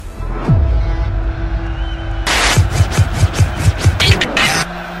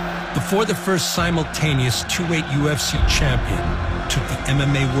before the first simultaneous two-weight UFC champion took the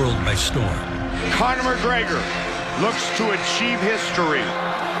MMA world by storm. Conor McGregor looks to achieve history.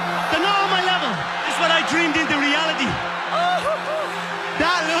 They're not on my level. It's what I dreamed into reality.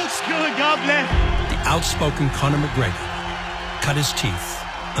 That looks good, God bless. The outspoken Conor McGregor cut his teeth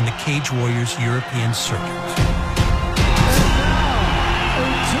on the Cage Warriors European circuit.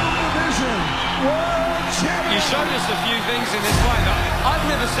 You showed us a few things in this fight that I've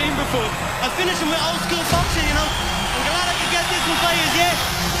never seen before. I finished him with old school boxing, you know. I'm glad I could get this one players,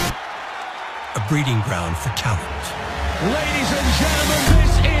 yeah. A breeding ground for talent. Ladies and gentlemen,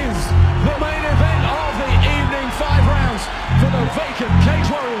 this is the main event of the evening. 5 rounds for the vacant Cage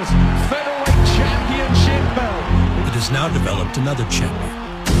Warriors Featherweight Championship belt. It has now developed another champion.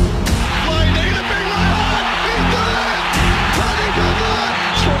 Flying in a big right. He's done it! Tony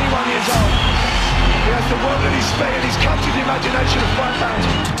Douglas! 21 years old. He has the world at his feet and he's captured the imagination of fighters.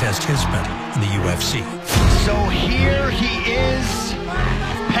 To test his mettle in the UFC. So here he is,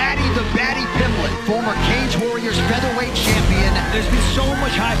 Paddy the Baddy Pimblett, former Cage Warriors featherweight champion. There's been so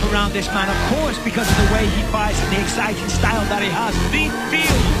much hype around this man, of course, because of the way he fights and the exciting style that he has. They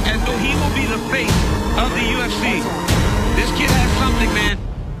feel as though he will be the face of the UFC. This kid has something, man.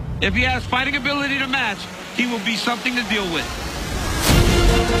 If he has fighting ability to match, he will be something to deal with.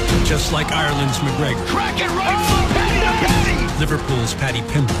 Just like Ireland's McGregor. Crack it right from Paddy the Baddy! Liverpool's Paddy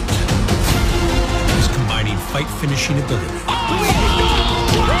Pimblett is combining fight finishing ability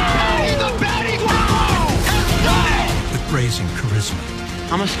Paddy the Baddy! with brazen charisma.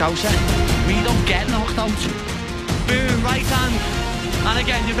 I'm a scouser. We don't get knocked out. Boom, right hand. And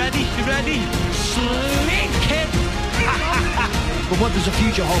again, you ready? You ready? Slink kick. But what does the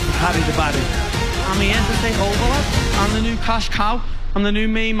future hold for Paddy the Baddy? I'm here to take over, lad. I'm the new cash cow. I'm the new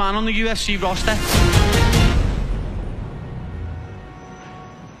main man on the UFC roster.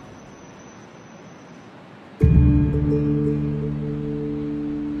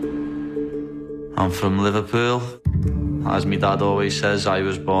 I'm from Liverpool. As my dad always says, I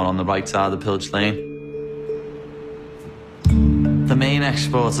was born on the right side of Pilch Lane. The main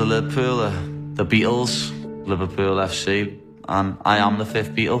exports of Liverpool are the Beatles, Liverpool FC, and I am the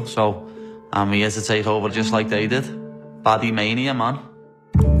 5th Beatle, so I'm here to take over just like they did. Baddy Mania, man.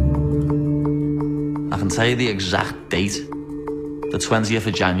 I can tell you the exact date. The 20th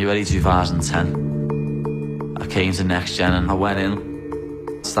of January 2010. I came to Next Gen and I went in,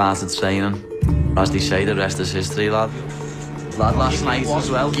 started training. As they say, the rest is history, lad. Lad, last night as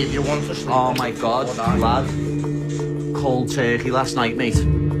well. Give you one for sleep. Oh my God, lad. Cold turkey last night, mate.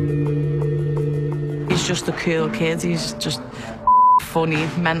 He's just a cool kid, he's just funny,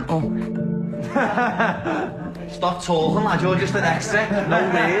 mental. Stop talking, lad, you're just an extra. No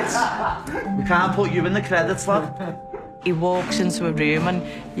words. We can't put you in the credits, lad. He walks into a room and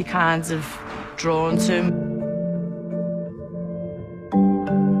you're kind of drawn to him.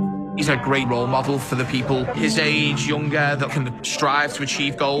 He's a great role model for the people his age, younger, that can strive to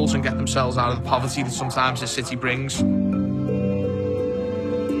achieve goals and get themselves out of the poverty that sometimes the city brings.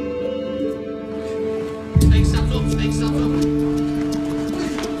 Take steps up, take steps up.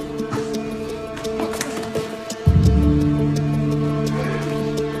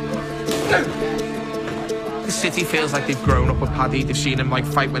 The city feels like they've grown up with Paddy. They've seen him like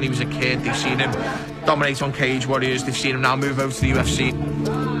fight when he was a kid. They've seen him dominate on Cage Warriors. They've seen him now move over to the UFC.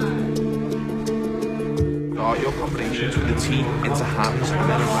 Your combinations with the team into hands and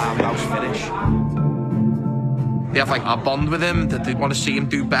then a roundhouse finish. They have like a bond with him that they want to see him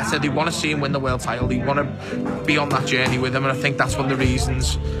do better. They want to see him win the world title. They want to be on that journey with him, and I think that's one of the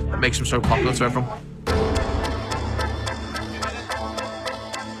reasons that makes him so popular to everyone.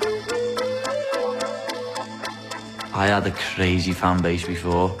 I had a crazy fan base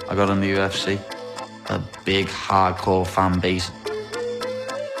before I got in the UFC. A big, hardcore fan base.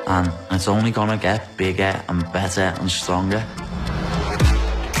 And it's only gonna get bigger and better and stronger.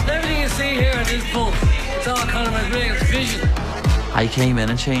 Everything you see here at this pulse, it's all Conor McGregor's vision. I came in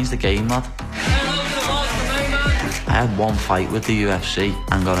and changed the game, lad. I had one fight with the UFC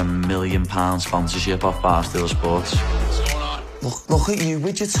and got £1 million sponsorship off Barstool Sports. Look at you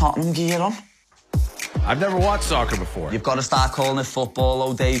with your Tottenham gear on. I've never watched soccer before. You've got to start calling it football,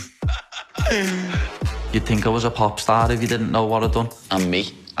 oh Dave. You'd think I was a pop star if you didn't know what I'd done. And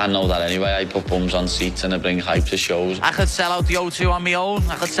me. I know that anyway. I put bums on seats and I bring hype to shows. I could sell out the O2 on my own.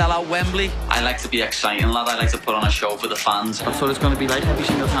 I could sell out Wembley. I like to be exciting, lad. I like to put on a show for the fans. That's what it's going to be like every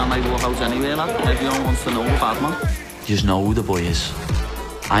single time I walk out anywhere, lad. Everyone wants to know the bad man. You just know who the boy is.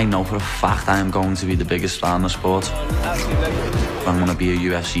 I know for a fact I am going to be the biggest star in the sport. I'm going to be a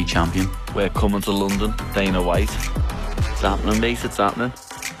UFC champion. We're coming to London, Dana White. It's happening, mate. It's happening.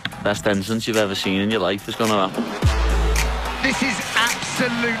 Best entrance you've ever seen in your life is going to happen. This is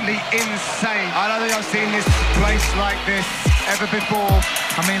absolutely insane. I don't think I've seen this place like this ever before.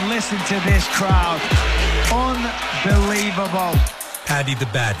 I mean, listen to this crowd. Unbelievable. Paddy the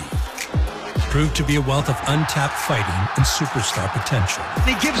Baddy proved to be a wealth of untapped fighting and superstar potential.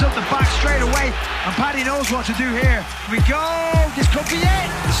 He gives up the back straight away, and Paddy knows what to do here. Here we go. This could be it.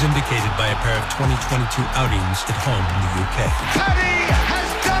 Is indicated by a pair of 2022 outings at home in the UK. Paddy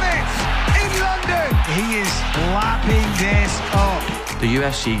has done it in London. He is lapping this up. The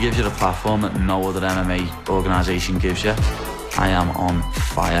UFC gives you the platform that no other MMA organisation gives you. I am on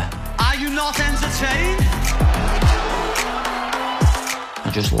fire. Are you not entertained? I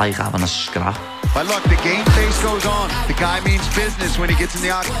just like having a scrap. But look, the game face goes on. The guy means business when he gets in the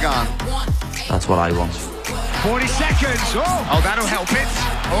octagon. That's what I want. 40 seconds. Oh, that'll help it.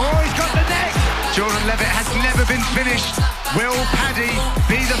 Oh, he's got the neck. Jordan Levitt has never been finished. Will Paddy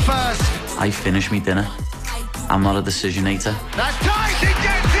be the first? I finish me dinner. I'm not a decisionator. That's tight. He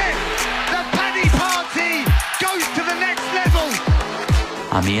gets it. The Paddy party goes to the next level.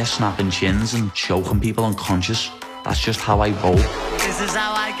 I'm here snapping chins and choking people unconscious. That's just how I roll. This is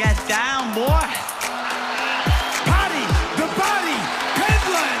how I get down, boy. Paddy the Baddy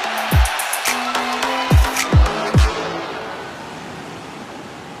Pimblett.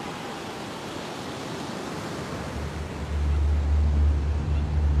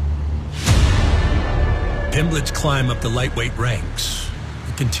 Pimblett's climb up the lightweight ranks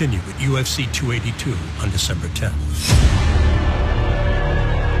will continue at UFC 282 on December 10th.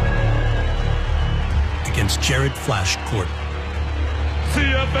 Against Jared Flash Gordon.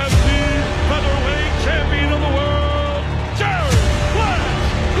 CFFC featherweight champion of the world, Jared Flash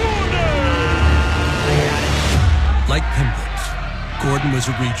Gordon! Like Pimblett, Gordon was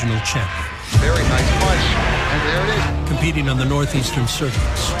a regional champion. Very nice punch. And there it is. Competing on the northeastern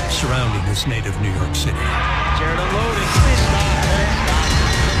circuits surrounding his native New York City. Jared unloading.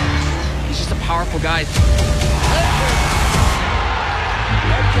 He's just a powerful guy.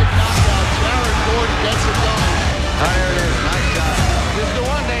 Jared Gordon gets it done. There it is. Nice job. This is the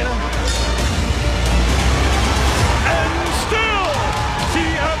one, Dana. And still,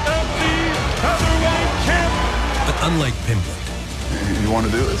 CFFC featherweight champ. But unlike Pimblett, you want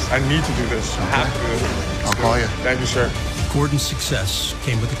to do this? I need to do this. I have to do this. I'll call you. Thank you, sir. Gordon's success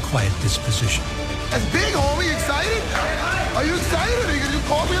came with a quiet disposition. That's big, homie. Excited? Are you excited? Are you going to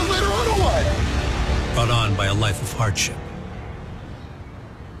call me later on or what? Brought on by a life of hardship.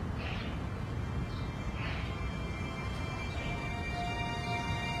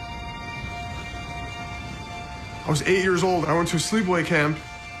 I was 8 years old. I went to a sleepaway camp.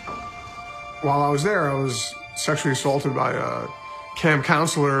 While I was there, I was sexually assaulted by a camp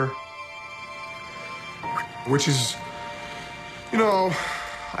counselor, which is, you know,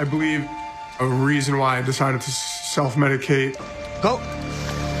 I believe a reason why I decided to self-medicate. Go.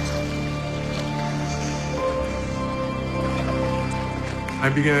 I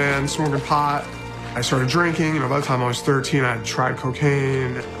began smoking pot. I started drinking. By the time I was 13, I had tried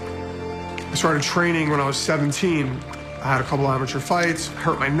cocaine. I started training when I was 17. I had a couple amateur fights,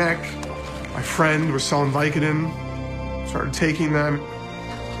 hurt my neck. My friend was selling Vicodin, started taking them.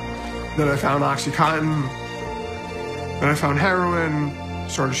 Then I found Oxycontin. Then I found heroin,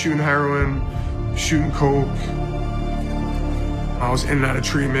 started shooting heroin, shooting coke. I was in and out of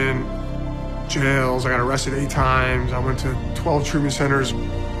treatment, jails. I got arrested 8 times. I went to 12 treatment centers,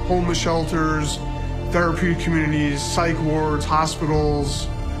 homeless shelters, therapeutic communities, psych wards, hospitals,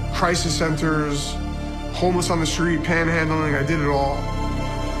 crisis centers, homeless on the street, panhandling. I did it all.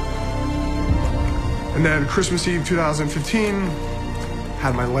 And then Christmas Eve 2015,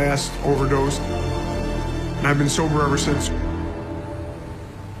 had my last overdose. And I've been sober ever since.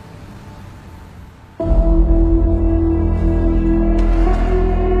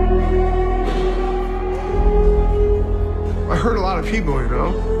 I hurt a lot of people, you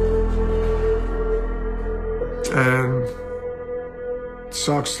know? And it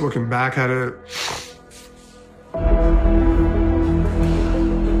sucks looking back at it.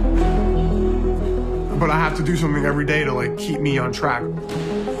 But I have to do something every day to like keep me on track.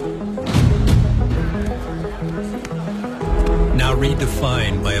 Now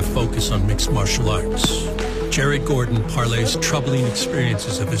redefined by a focus on mixed martial arts, Jared Gordon parlays troubling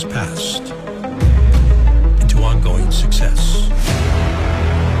experiences of his past into ongoing success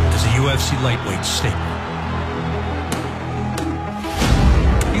as a UFC lightweight staple.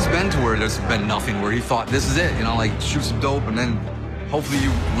 He's been to where there's been nothing, where he thought this is it, you know, like shoot some dope and then hopefully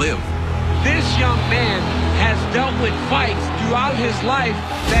you live. This young man has dealt with fights throughout his life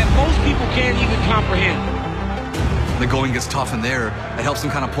that most people can't even comprehend. the going gets tough in there, it helps him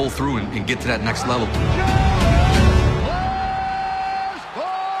kind of pull through and get to that next level.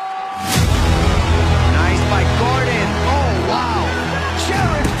 Nice by Gordon. Oh, wow.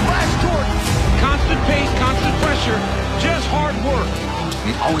 Jared Flash Gordon. Constant pace, constant pressure, just hard work.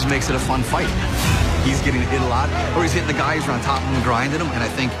 He always makes it a fun fight. He's getting hit a lot, or he's hitting the guys who are on top of him and grinding him, and I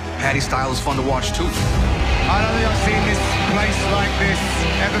think Paddy's style is fun to watch too. I don't think I've seen this place like this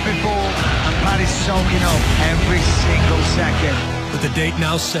ever before. And Paddy's soaking up every single second. With the date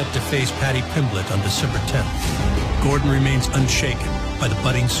now set to face Paddy Pimblett on December 10th, Gordon remains unshaken by the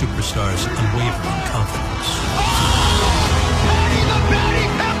budding superstar's unwavering confidence. Paddy the Paddy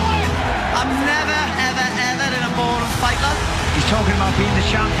Pimblett! I'm never, ever, ever in a boring fight, lad. He's talking about being the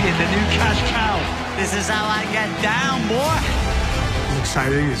champion, the new cash cow. This is how I get down, boy. He's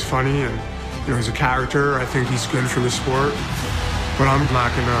exciting, he's funny, and he's a character. I think he's good for the sport. But I'm not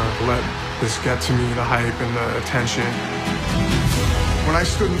gonna let this get to me, the hype and the attention. When I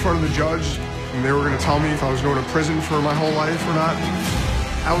stood in front of the judge and they were gonna tell me if I was going to prison for my whole life or not,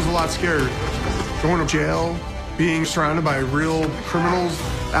 I was a lot scared. Going to jail, being surrounded by real criminals,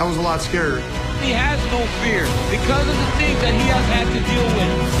 that was a lot scary. He has no fear because of the things that he has had to deal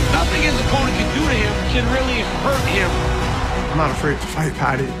with. Nothing his opponent can do to him can really hurt him. I'm not afraid to fight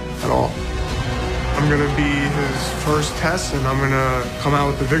Paddy at all. I'm going to be his first test, and I'm going to come out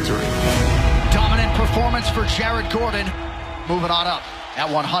with the victory. Dominant performance for Jared Gordon. Moving on up at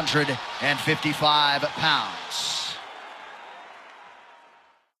 155 pounds.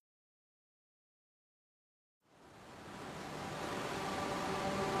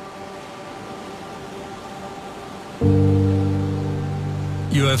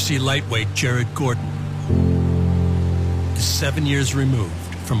 UFC lightweight Jared Gordon is 7 years removed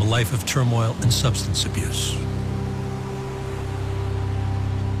from a life of turmoil and substance abuse.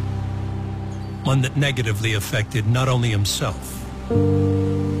 One that negatively affected not only himself,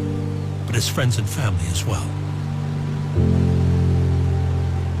 but his friends and family as well.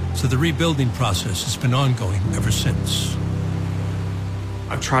 So the rebuilding process has been ongoing ever since.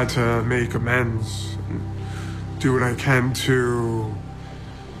 I've tried to make amends and do what I can to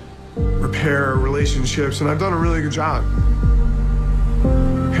repair relationships, and I've done a really good job.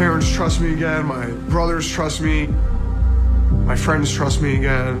 Parents trust me again, my brothers trust me, my friends trust me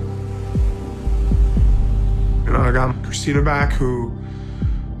again. I got Christina back, who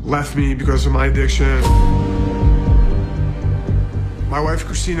left me because of my addiction. My wife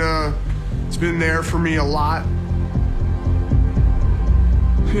Christina has been there for me a lot.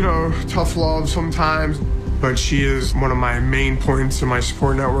 Tough love sometimes, but she is one of my main points in my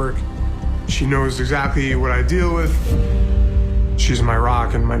support network. She knows exactly what I deal with. She's my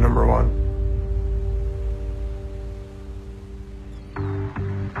rock and my number one.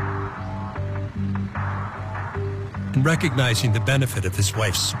 And recognizing the benefit of his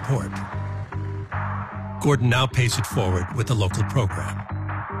wife's support, Gordon now pays it forward with a local program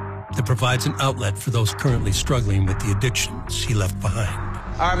that provides an outlet for those currently struggling with the addictions he left behind.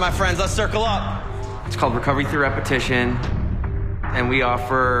 All right, my friends, let's circle up. It's called Recovery Through Repetition, and we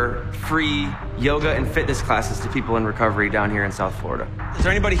offer free yoga and fitness classes to people in recovery down here in South Florida. Is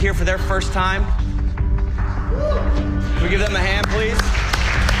there anybody here for their first time? Can we give them a hand, please?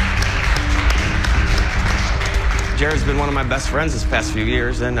 Jared's been one of my best friends this past few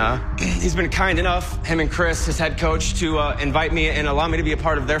years, and he's been kind enough, him and Chris, his head coach, to invite me and allow me to be a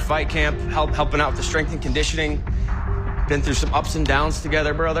part of their fight camp, helping out with the strength and conditioning. Been through some ups and downs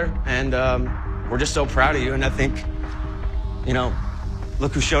together, brother, and we're just so proud of you, and I think,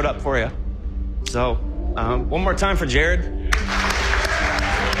 look who showed up for you. So, one more time for Jared.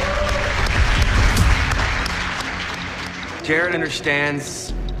 Jared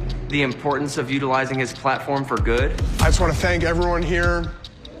understands the importance of utilizing his platform for good. I just want to thank everyone here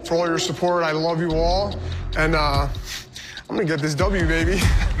for all your support. I love you all. And I'm going to get this W, baby.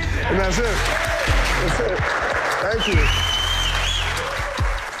 And that's it. That's it. Thank you.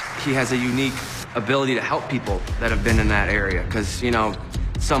 He has a unique ability to help people that have been in that area. Because,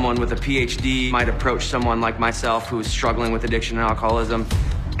 someone with a PhD might approach someone like myself who's struggling with addiction and alcoholism,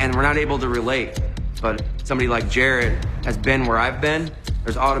 and we're not able to relate. But somebody like Jared has been where I've been.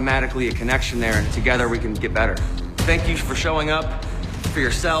 There's automatically a connection there, and together we can get better. Thank you for showing up, for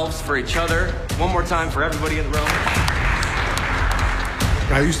yourselves, for each other. One more time for everybody in the room.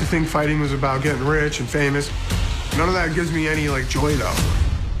 I used to think fighting was about getting rich and famous. None of that gives me any, joy, though.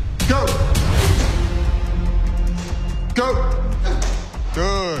 Go! Go!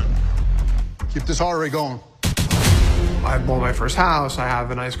 Good. Keep this heart rate going. I bought my first house, I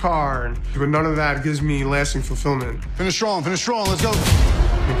have a nice car, but none of that gives me lasting fulfillment. Finish strong, let's go.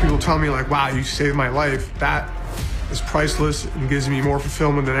 When people tell me, wow, you saved my life, that is priceless and gives me more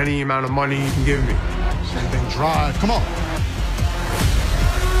fulfillment than any amount of money you can give me. Same thing, drive, come on.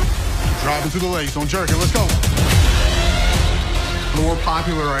 Drive into the legs, don't jerk it, let's go. The more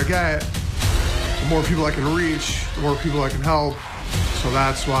popular I get, the more people I can reach, the more people I can help. So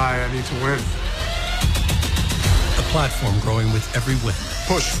that's why I need to win. The platform growing with every win.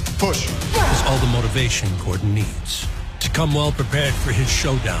 Push, push. Is all the motivation Gordon needs to come well prepared for his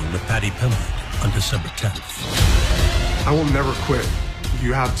showdown with Paddy Pimblett on December 10th. I will never quit.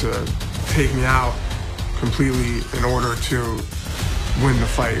 You have to take me out completely in order to win the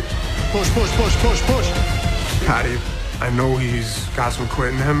fight. Push, push, push, push, push. Paddy, I know he's got some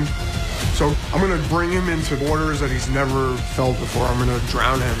quit in him. So I'm gonna bring him into waters that he's never felt before. I'm gonna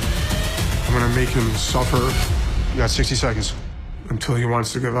drown him. I'm gonna make him suffer. You got 60 seconds. Until he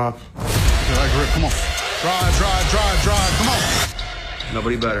wants to give up. Get that grip, come on. Drive, drive, drive, drive, come on.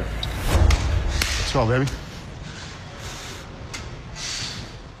 Nobody better. Let's go, baby.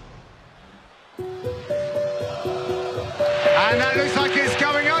 And that looks like it's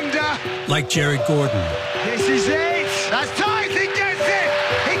going under. Like Jared Gordon. This is it. That's tight. He gets it.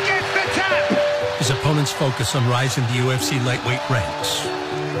 He gets the tap. His opponent's focus on rising the UFC lightweight ranks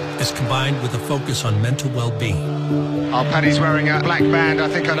is combined with a focus on mental well-being. Oh, Paddy's wearing a black band. I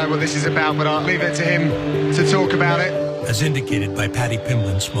think I know what this is about, but I'll leave it to him to talk about it. As indicated by Paddy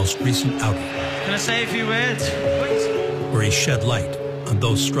Pimblett's most recent outing. Can I say a few words? Where he shed light on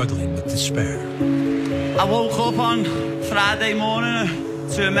those struggling with despair. I woke up on Friday morning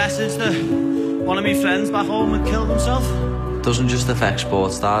to a message that one of my friends back home had killed himself. It doesn't just affect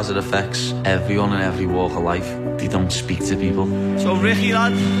sports stars, it affects everyone in every walk of life. They don't speak to people. So Ricky,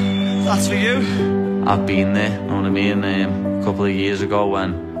 lad, that's for you. I've been there, you know what I mean? A couple of years ago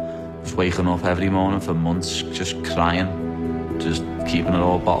when I was waking up every morning for months, just crying, just keeping it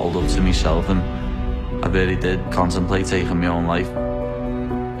all bottled up to myself, and I really did contemplate taking my own life.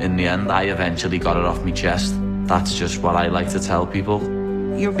 In the end, I eventually got it off my chest. That's just what I like to tell people.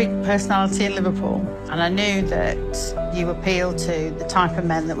 You're a big personality in Liverpool, and I knew that you appeal to the type of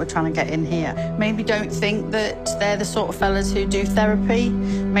men that were trying to get in here. Maybe don't think that they're the sort of fellas who do therapy.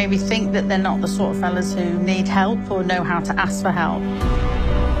 Maybe think that they're not the sort of fellas who need help or know how to ask for help.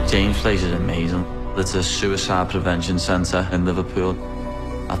 James Place is amazing. It's a suicide prevention centre in Liverpool.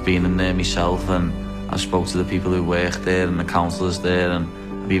 I've been in there myself, and I spoke to the people who work there and the counsellors there, and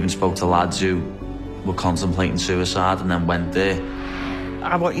I've even spoke to lads who were contemplating suicide and then went there.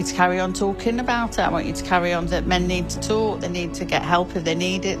 I want you to carry on talking about it. I want you to carry on that men need to talk, they need to get help if they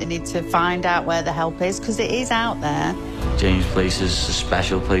need it, they need to find out where the help is, because it is out there. James Place is a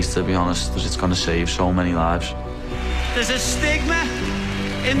special place, to be honest, because it's going to save so many lives. There's a stigma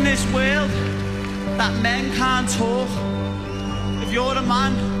in this world that men can't talk. If you're a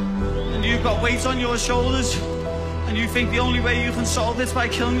man and you've got weight on your shoulders and you think the only way you can solve this by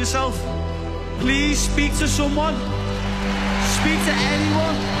killing yourself, please speak to someone. Speak to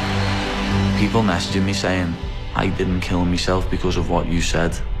anyone. People messaging me saying, I didn't kill myself because of what you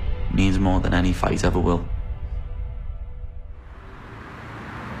said, means more than any fight ever will.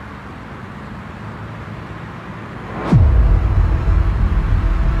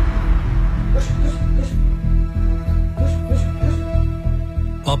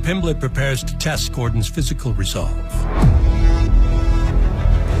 While Pimblett prepares to test Gordon's physical resolve,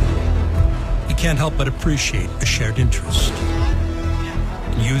 he can't help but appreciate a shared interest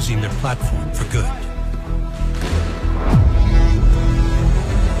in using their platform for good.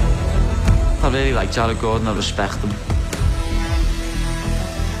 I really like Jared Gordon, I respect him.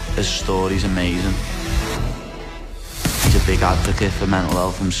 His story's amazing. He's a big advocate for mental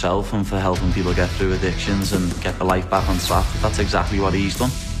health himself and for helping people get through addictions and get their life back on track. That's exactly what he's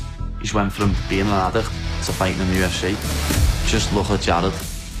done. He's went from being an addict to fighting in the UFC. Just look at Jared.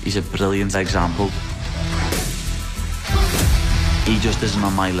 He's a brilliant example. He just isn't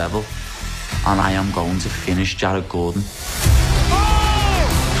on my level, and I am going to finish Jared Gordon. Oh!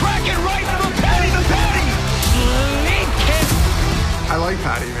 Crack it right from Paddy the Paddy! I like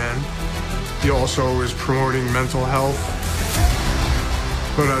Paddy, man. He also is promoting mental health.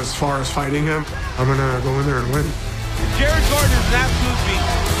 But as far as fighting him, I'm gonna go in there and win. Jared Gordon is an absolute beast.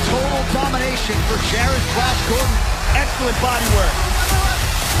 Total domination for Jared Flash Gordon. Excellent body work.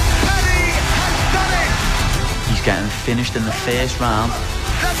 Paddy has done it! He's getting finished in the first round.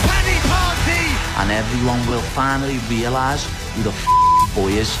 The Paddy Party! And everyone will finally realise who the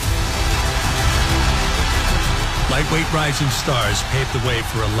boy is. Lightweight rising stars paved the way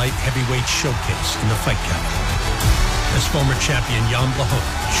for a light heavyweight showcase in the fight capital. As former champion Jan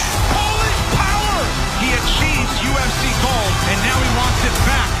Blachowicz. Polish power! He achieves UFC gold, and now he wants it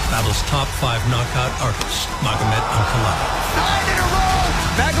back. Battles top 5 knockout artist, Magomed Ankalaev. 9 in a row!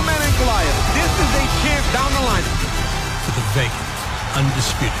 Magomed Ankalaev, this is a champ down the line. For the vacant,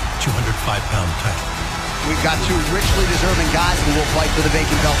 undisputed 205-pound title. We've got two richly deserving guys who will fight for the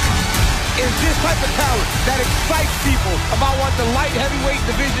vacant belt. It's this type of talent that excites people about what the light heavyweight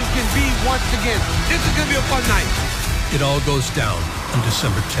division can be once again. This is going to be a fun night. It all goes down on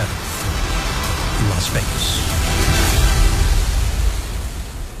December 10th in Las Vegas.